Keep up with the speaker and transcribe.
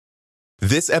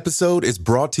This episode is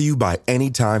brought to you by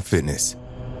Anytime Fitness.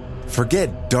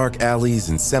 Forget dark alleys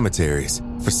and cemeteries.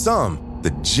 For some,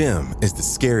 the gym is the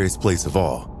scariest place of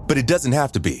all, but it doesn't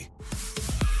have to be.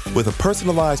 With a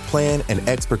personalized plan and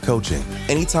expert coaching,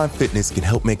 Anytime Fitness can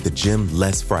help make the gym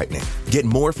less frightening. Get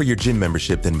more for your gym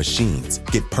membership than machines.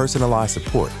 Get personalized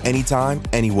support anytime,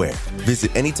 anywhere.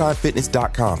 Visit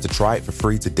AnytimeFitness.com to try it for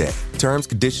free today. Terms,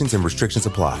 conditions, and restrictions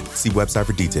apply. See website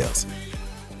for details.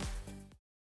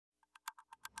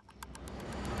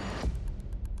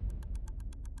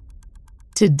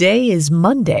 Today is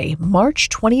Monday, March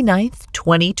 29th,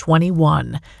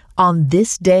 2021. On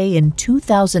this day in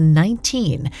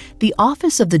 2019, the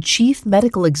Office of the Chief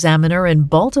Medical Examiner in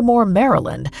Baltimore,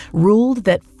 Maryland, ruled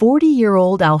that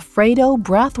 40-year-old Alfredo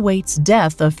Brathwaite's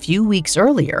death a few weeks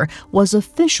earlier was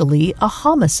officially a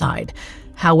homicide.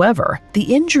 However,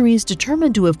 the injuries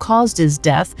determined to have caused his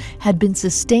death had been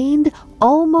sustained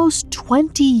almost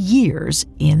 20 years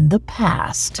in the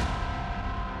past.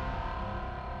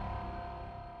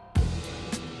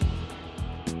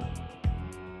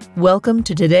 Welcome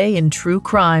to Today in True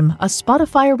Crime, a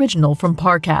Spotify original from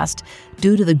Parcast.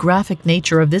 Due to the graphic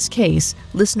nature of this case,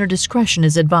 listener discretion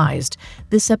is advised.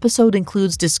 This episode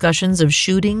includes discussions of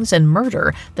shootings and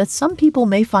murder that some people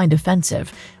may find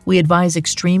offensive. We advise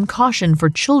extreme caution for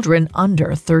children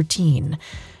under 13.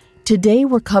 Today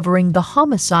we're covering the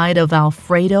homicide of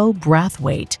Alfredo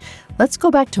Brathwaite. Let's go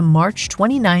back to March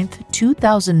 29th,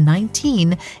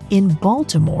 2019 in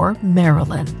Baltimore,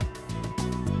 Maryland.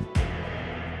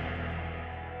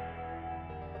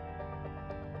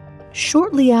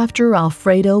 Shortly after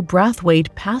Alfredo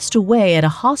Brathwaite passed away at a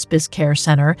hospice care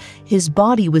center, his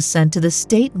body was sent to the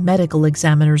state medical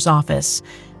examiner's office.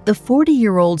 The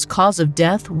 40-year-old's cause of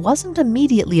death wasn't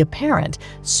immediately apparent,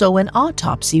 so an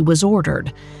autopsy was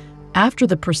ordered. After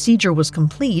the procedure was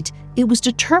complete, it was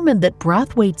determined that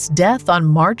Brathwaite's death on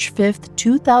March 5,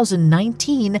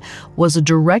 2019 was a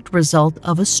direct result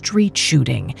of a street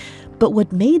shooting. But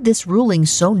what made this ruling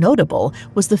so notable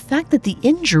was the fact that the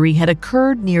injury had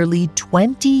occurred nearly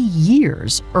 20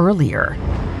 years earlier.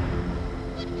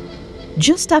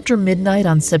 Just after midnight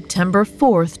on September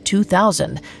 4,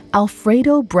 2000,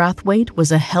 Alfredo Brathwaite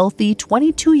was a healthy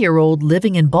 22-year-old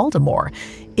living in Baltimore.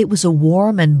 It was a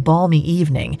warm and balmy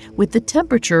evening, with the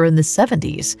temperature in the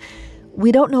 70s.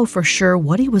 We don't know for sure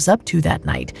what he was up to that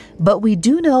night, but we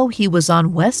do know he was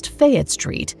on West Fayette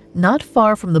Street, not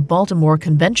far from the Baltimore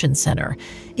Convention Center.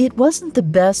 It wasn't the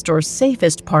best or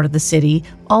safest part of the city,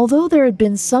 although there had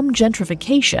been some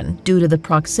gentrification due to the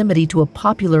proximity to a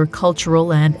popular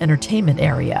cultural and entertainment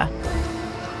area.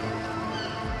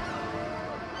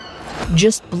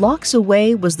 Just blocks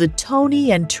away was the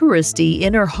tony and touristy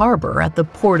Inner Harbor at the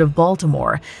Port of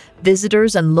Baltimore.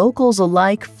 Visitors and locals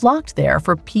alike flocked there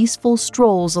for peaceful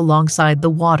strolls alongside the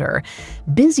water.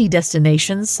 Busy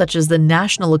destinations such as the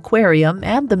National Aquarium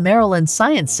and the Maryland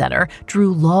Science Center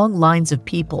drew long lines of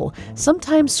people,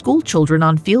 sometimes school children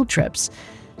on field trips.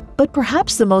 But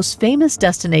perhaps the most famous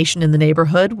destination in the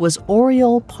neighborhood was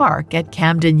Oriole Park at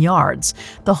Camden Yards,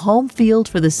 the home field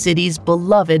for the city's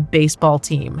beloved baseball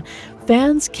team.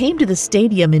 Fans came to the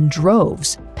stadium in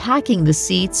droves, packing the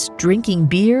seats, drinking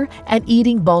beer, and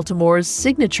eating Baltimore's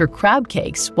signature crab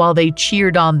cakes while they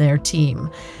cheered on their team.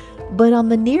 But on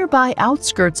the nearby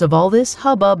outskirts of all this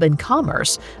hubbub and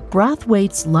commerce,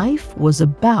 Brathwaite's life was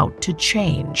about to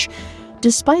change.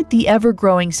 Despite the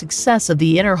ever-growing success of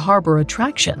the Inner Harbor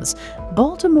attractions,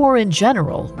 Baltimore in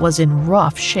general was in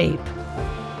rough shape.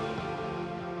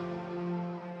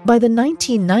 By the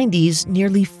 1990s,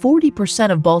 nearly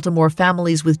 40% of Baltimore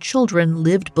families with children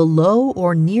lived below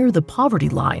or near the poverty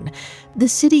line. The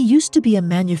city used to be a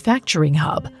manufacturing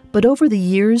hub, but over the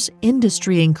years,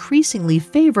 industry increasingly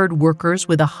favored workers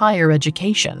with a higher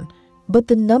education. But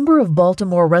the number of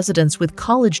Baltimore residents with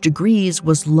college degrees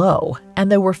was low,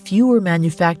 and there were fewer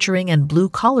manufacturing and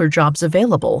blue-collar jobs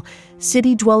available.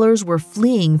 City dwellers were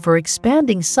fleeing for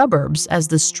expanding suburbs as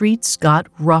the streets got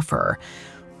rougher.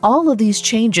 All of these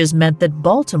changes meant that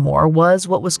Baltimore was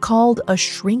what was called a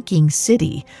shrinking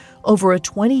city. Over a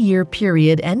 20-year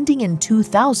period ending in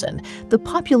 2000, the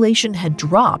population had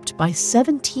dropped by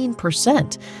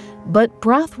 17%, but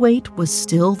Brathwaite was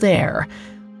still there.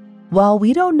 While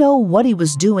we don't know what he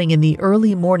was doing in the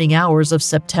early morning hours of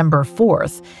September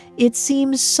 4th, it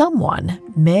seems someone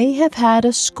may have had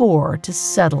a score to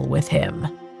settle with him.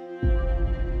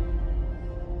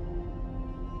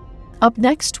 Up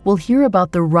next, we'll hear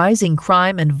about the rising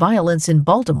crime and violence in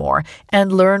Baltimore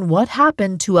and learn what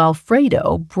happened to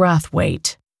Alfredo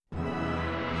Brathwaite.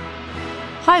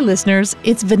 Hi listeners,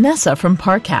 it's Vanessa from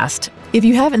Parcast. If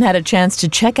you haven't had a chance to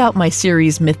check out my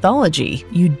series Mythology,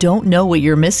 you don't know what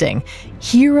you're missing.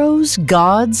 Heroes,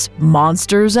 gods,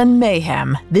 monsters, and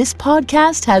mayhem. This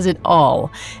podcast has it all.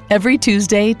 Every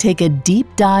Tuesday, take a deep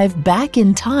dive back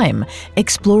in time,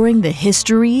 exploring the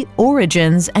history,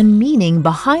 origins, and meaning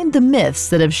behind the myths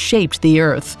that have shaped the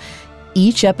earth.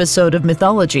 Each episode of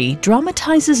Mythology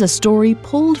dramatizes a story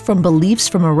pulled from beliefs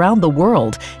from around the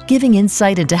world, giving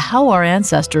insight into how our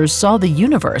ancestors saw the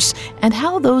universe and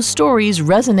how those stories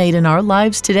resonate in our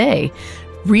lives today.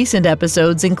 Recent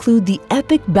episodes include the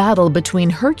epic battle between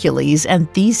Hercules and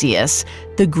Theseus,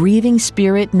 the grieving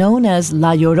spirit known as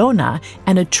La Llorona,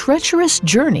 and a treacherous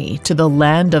journey to the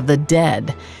land of the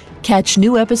dead. Catch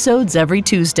new episodes every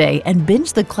Tuesday and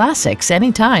binge the classics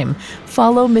anytime.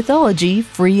 Follow Mythology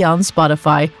free on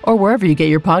Spotify or wherever you get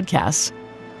your podcasts.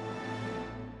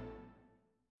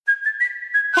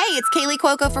 Hey, it's Kaylee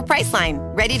Cuoco for Priceline.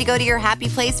 Ready to go to your happy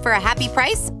place for a happy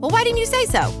price? Well, why didn't you say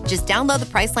so? Just download the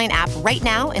Priceline app right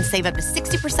now and save up to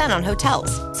 60% on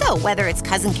hotels. So whether it's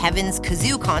Cousin Kevin's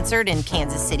Kazoo Concert in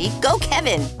Kansas City, go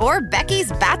Kevin, or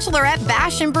Becky's Bachelorette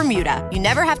Bash in Bermuda, you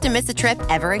never have to miss a trip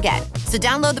ever again. So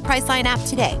download the Priceline app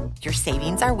today. Your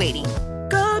savings are waiting.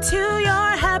 Go to your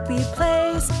happy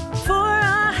place for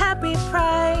a happy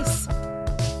price.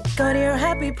 Go to your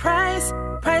happy price,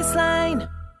 Priceline.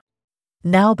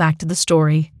 Now back to the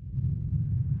story.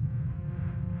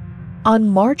 On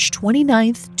March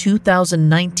 29,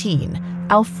 2019,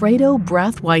 Alfredo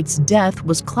Brathwaite's death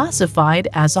was classified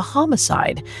as a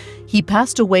homicide. He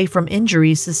passed away from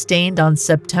injuries sustained on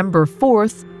September 4,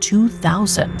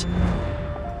 2000.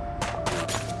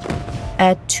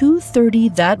 At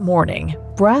 2:30 that morning,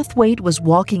 Brathwaite was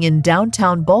walking in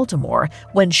downtown Baltimore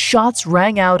when shots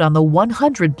rang out on the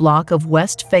 100 block of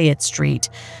West Fayette Street.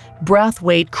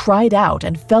 Brathwaite cried out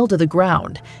and fell to the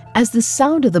ground. As the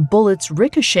sound of the bullets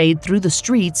ricocheted through the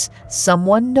streets,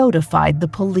 someone notified the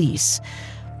police.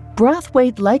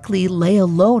 Brathwaite likely lay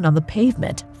alone on the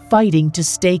pavement, fighting to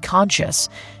stay conscious,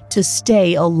 to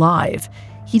stay alive.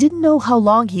 He didn't know how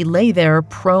long he lay there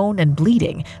prone and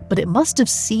bleeding, but it must have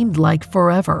seemed like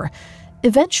forever.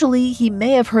 Eventually, he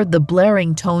may have heard the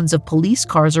blaring tones of police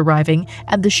cars arriving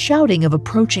and the shouting of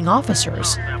approaching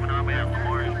officers.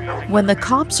 When the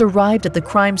cops arrived at the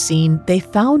crime scene, they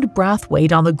found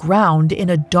Brathwaite on the ground in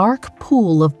a dark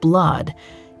pool of blood.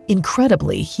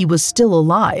 Incredibly, he was still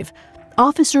alive.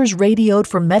 Officers radioed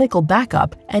for medical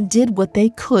backup and did what they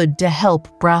could to help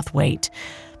Brathwaite.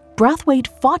 Brathwaite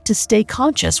fought to stay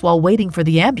conscious while waiting for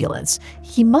the ambulance.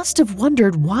 He must have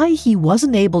wondered why he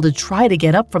wasn't able to try to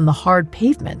get up from the hard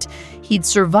pavement. He'd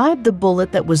survived the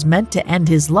bullet that was meant to end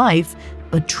his life,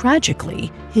 but tragically,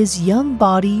 his young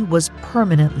body was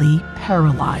permanently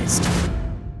paralyzed.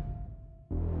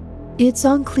 It's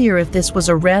unclear if this was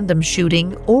a random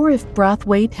shooting or if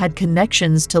Brathwaite had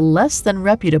connections to less than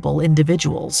reputable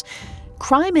individuals.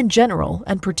 Crime in general,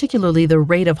 and particularly the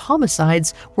rate of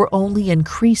homicides, were only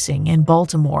increasing in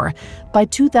Baltimore. By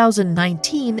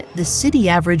 2019, the city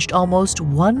averaged almost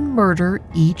one murder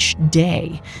each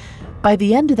day. By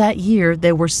the end of that year,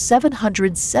 there were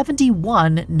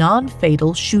 771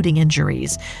 non-fatal shooting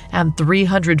injuries, and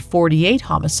 348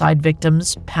 homicide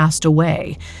victims passed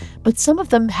away. But some of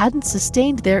them hadn't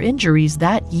sustained their injuries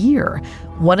that year.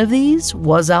 One of these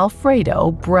was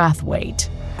Alfredo Brathwaite.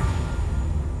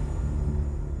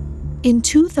 In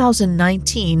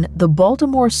 2019, the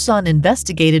Baltimore Sun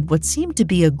investigated what seemed to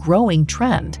be a growing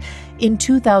trend. In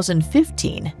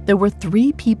 2015, there were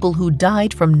 3 people who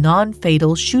died from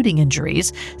non-fatal shooting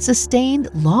injuries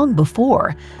sustained long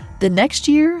before. The next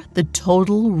year, the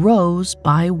total rose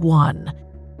by 1.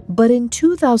 But in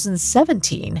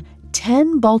 2017,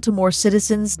 10 Baltimore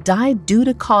citizens died due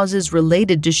to causes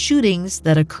related to shootings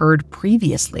that occurred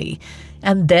previously.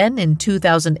 And then in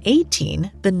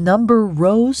 2018, the number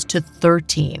rose to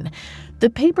 13.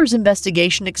 The paper's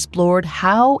investigation explored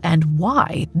how and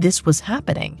why this was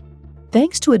happening.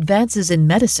 Thanks to advances in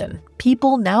medicine,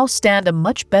 people now stand a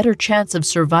much better chance of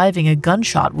surviving a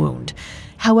gunshot wound.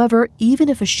 However, even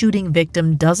if a shooting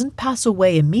victim doesn't pass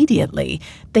away immediately,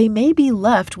 they may be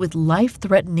left with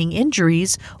life-threatening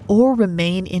injuries or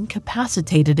remain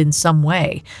incapacitated in some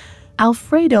way.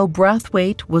 Alfredo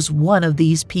Brathwaite was one of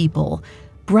these people.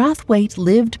 Brathwaite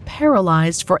lived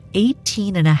paralyzed for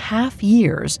 18 and a half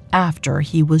years after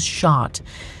he was shot.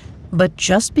 But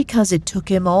just because it took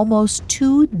him almost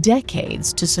 2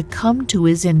 decades to succumb to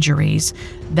his injuries,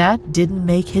 that didn't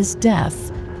make his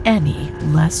death any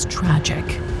less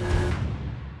tragic.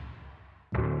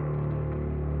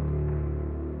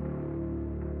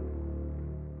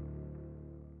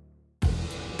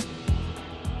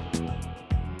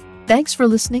 Thanks for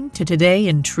listening to Today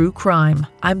in True Crime.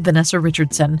 I'm Vanessa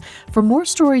Richardson. For more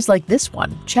stories like this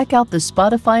one, check out the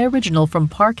Spotify original from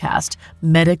Parcast,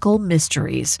 Medical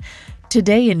Mysteries.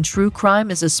 Today in True Crime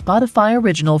is a Spotify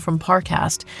original from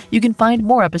Parcast. You can find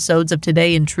more episodes of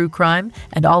Today in True Crime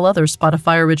and all other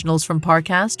Spotify originals from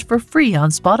Parcast for free on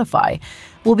Spotify.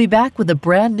 We'll be back with a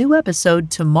brand new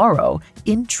episode tomorrow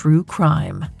in True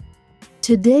Crime.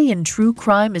 Today in True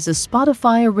Crime is a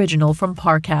Spotify original from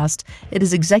Parcast. It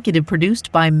is executive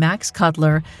produced by Max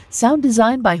Cutler, sound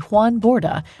designed by Juan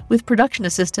Borda, with production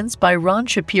assistance by Ron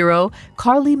Shapiro,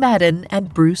 Carly Madden,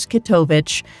 and Bruce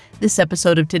Kitovich. This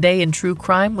episode of Today in True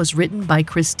Crime was written by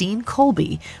Christine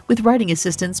Colby, with writing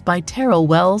assistance by Terrell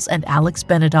Wells and Alex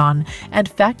Benedon, and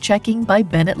fact-checking by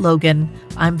Bennett Logan.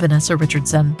 I'm Vanessa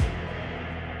Richardson.